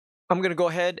I'm going to go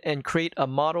ahead and create a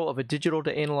model of a digital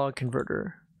to analog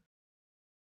converter.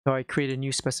 So I create a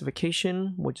new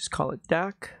specification. We'll just call it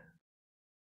DAC.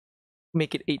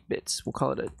 Make it 8 bits. We'll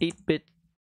call it an 8-bit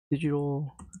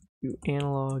digital to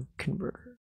analog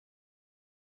converter.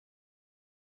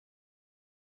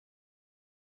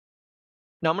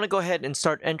 Now I'm going to go ahead and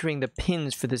start entering the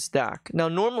pins for this DAC. Now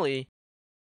normally,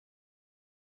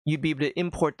 you'd be able to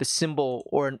import the symbol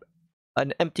or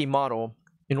an empty model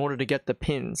in order to get the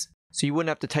pins. So you wouldn't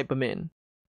have to type them in.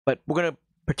 But we're going to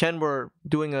pretend we're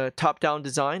doing a top-down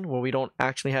design where we don't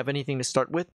actually have anything to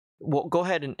start with. We'll go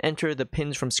ahead and enter the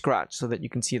pins from scratch so that you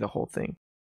can see the whole thing.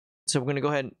 So we're going to go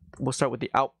ahead and we'll start with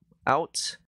the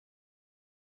out.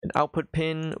 An output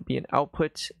pin will be an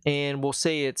output, and we'll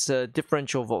say it's a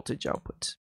differential voltage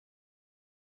output.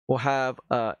 We'll have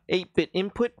a 8-bit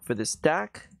input for this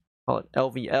DAC. Call it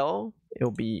LVL.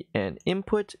 It'll be an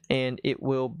input, and it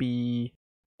will be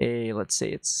a, let's say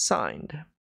it's signed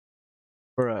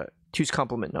for a 2's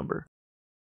complement number.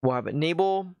 We'll have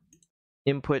enable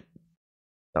input.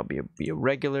 That'll be a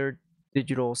regular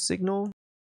digital signal.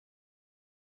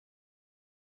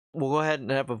 We'll go ahead and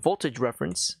have a voltage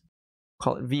reference.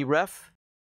 Call it VREF.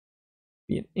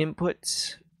 Be an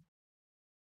input,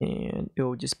 and it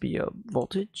will just be a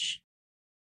voltage.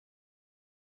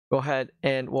 Go ahead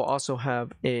and we'll also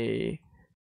have a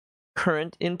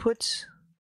current input.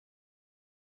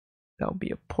 That'll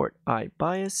be a port I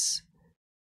bias.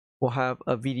 We'll have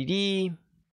a VDD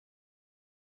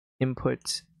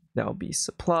input. That'll be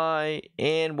supply,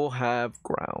 and we'll have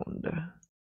ground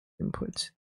input.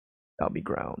 That'll be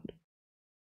ground.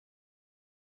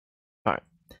 All right.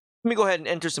 Let me go ahead and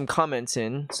enter some comments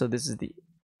in. So this is the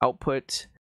output,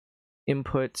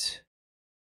 input.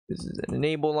 This is an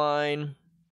enable line.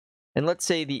 And let's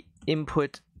say the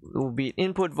input will be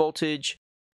input voltage,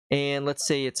 and let's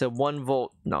say it's a 1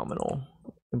 volt nominal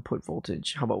input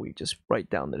voltage. How about we just write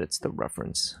down that it's the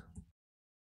reference.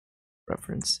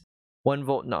 1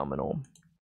 volt nominal.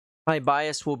 I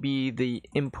bias will be the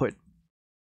input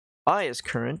bias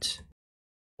current.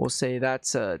 We'll say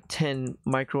that's a 10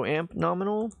 microamp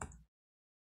nominal.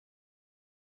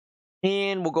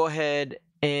 And we'll go ahead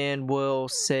and we'll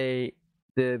say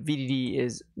the VDD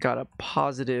is got a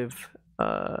positive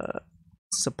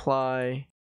supply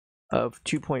of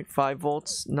 2.5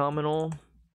 volts nominal,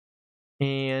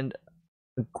 and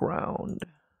the ground.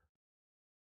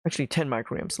 Actually, 10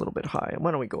 microamps, a little bit high.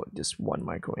 Why don't we go with just 1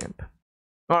 microamp?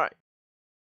 All right.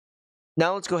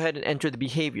 Now let's go ahead and enter the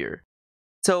behavior.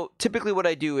 So typically what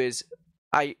I do is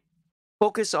I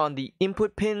focus on the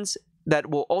input pins that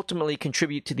will ultimately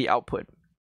contribute to the output.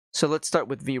 So let's start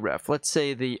with VREF. Let's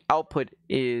say the output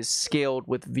is scaled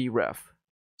with VREF.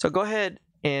 So go ahead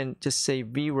and just say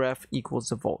VREF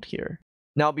equals a volt here.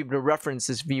 Now I'll be able to reference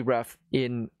this VREF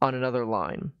on another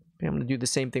line. Okay, I'm going to do the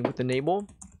same thing with enable.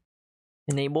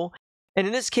 And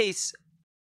in this case,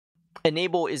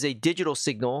 enable is a digital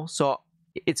signal, so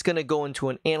it's going to go into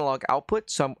an analog output.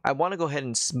 So I want to go ahead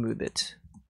and smooth it.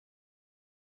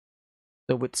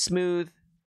 So with smooth,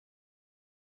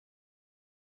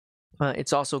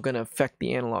 it's also going to affect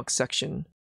the analog section.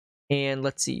 And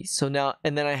let's see. So now,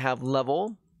 and then I have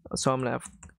level. So I'm going to have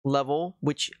level,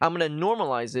 which I'm going to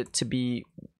normalize it to be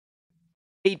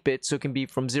 8-bit. So it can be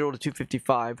from 0 to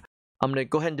 255. I'm going to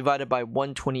go ahead and divide it by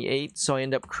 128. So I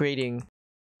end up creating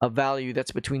a value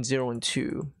that's between 0 and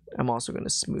 2. I'm also going to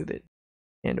smooth it.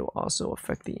 And it will also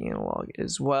affect the analog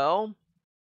as well.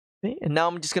 Okay, and now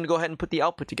I'm just going to go ahead and put the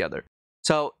output together.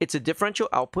 So it's a differential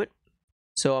output.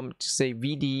 So I'm going to say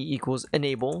VD equals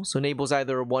enable. So enable is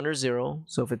either a 1 or 0.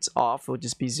 So if it's off, it'll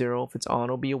just be 0. If it's on,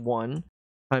 it'll be a 1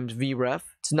 times VREF.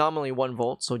 It's nominally 1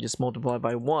 volt, so just multiply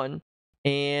by 1.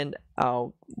 And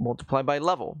I'll multiply by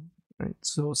level. Right?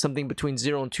 So something between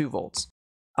 0 and 2 volts.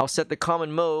 I'll set the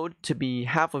common mode to be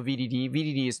half of VDD.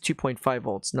 VDD is 2.5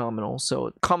 volts nominal.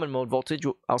 So common mode voltage,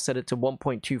 I'll set it to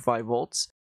 1.25 volts.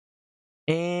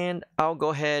 And I'll go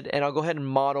ahead and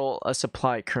model a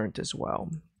supply current as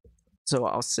well. So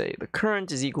I'll say the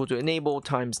current is equal to enable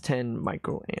times 10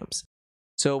 microamps.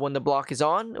 So when the block is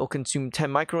on, it'll consume 10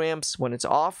 microamps. When it's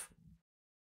off,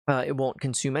 it won't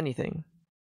consume anything.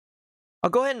 I'll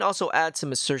go ahead and also add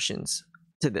some assertions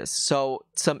to this. So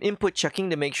some input checking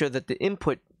to make sure that the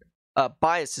input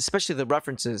bias, especially the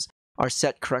references, are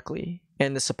set correctly,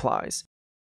 and the supplies.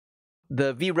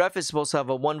 The VREF is supposed to have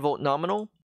a 1 volt nominal.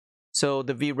 So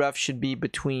the VREF should be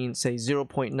between, say,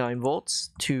 0.9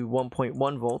 volts to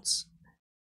 1.1 volts.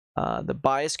 The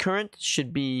bias current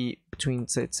should be between,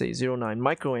 say 0.9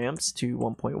 microamps to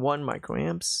 1.1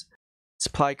 microamps.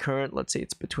 Supply current, let's say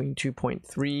it's between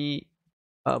 2.3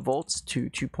 volts to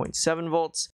 2.7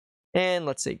 volts. And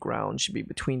let's say ground should be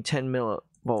between 10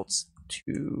 millivolts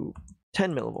to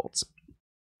 10 millivolts.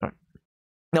 All right.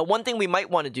 Now, one thing we might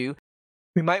want to do,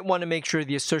 we might want to make sure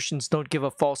the assertions don't give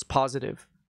a false positive.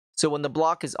 So when the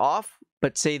block is off,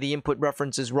 but say the input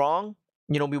reference is wrong,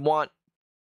 we want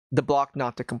the block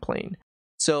not to complain.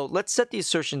 So let's set the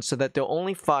assertions so that they'll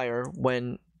only fire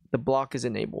when the block is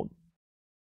enabled.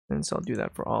 And so I'll do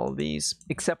that for all of these,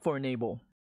 except for enable.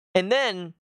 And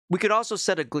then we could also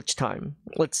set a glitch time.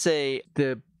 Let's say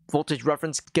the voltage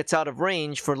reference gets out of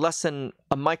range for less than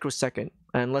a microsecond,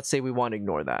 and let's say we want to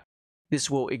ignore that. This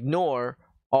will ignore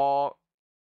all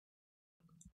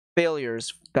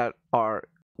failures that are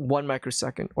 1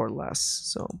 microsecond or less.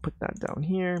 So I'll put that down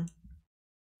here.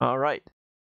 All right.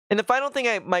 And the final thing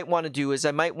I might want to do is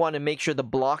I might want to make sure the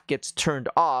block gets turned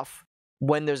off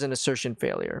when there's an assertion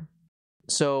failure.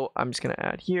 So I'm just going to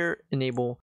add here,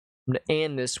 enable. I'm going to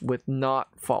AND this with not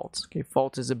fault. Okay,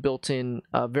 fault is a built-in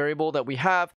variable that we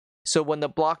have. So when the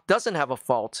block doesn't have a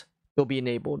fault, it'll be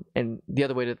enabled. And the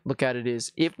other way to look at it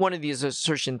is if one of these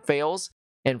assertion fails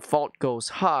and fault goes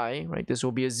high, right, this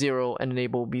will be a 0 and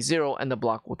enable will be 0 and the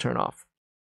block will turn off.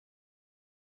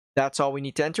 That's all we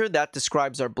need to enter. That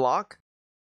describes our block.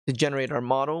 To generate our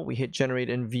model, we hit generate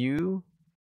and view.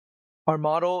 Our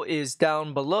model is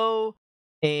down below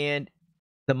and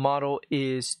the model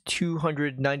is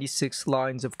 296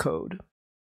 lines of code.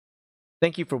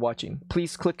 Thank you for watching.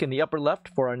 Please click in the upper left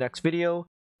for our next video.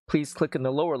 Please click in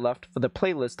the lower left for the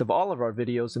playlist of all of our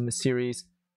videos in this series.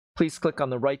 Please click on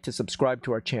the right to subscribe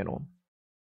to our channel.